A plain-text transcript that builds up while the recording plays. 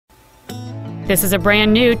This is a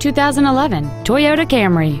brand new 2011 Toyota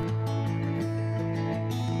Camry.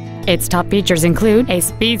 Its top features include a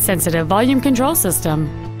speed-sensitive volume control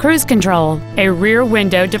system, cruise control, a rear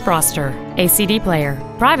window defroster, a CD player,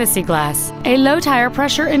 privacy glass, a low tire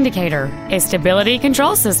pressure indicator, a stability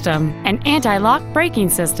control system, an anti-lock braking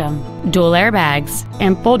system, dual airbags,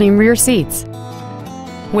 and folding rear seats.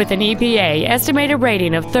 With an EPA estimated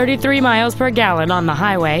rating of 33 miles per gallon on the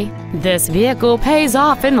highway, this vehicle pays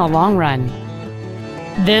off in the long run.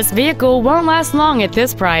 This vehicle won't last long at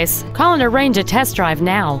this price. Call and arrange a test drive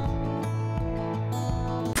now.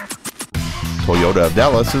 Toyota of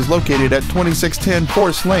Dallas is located at 2610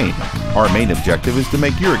 Forest Lane. Our main objective is to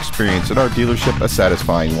make your experience at our dealership a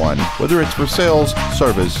satisfying one, whether it's for sales,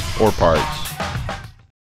 service, or parts.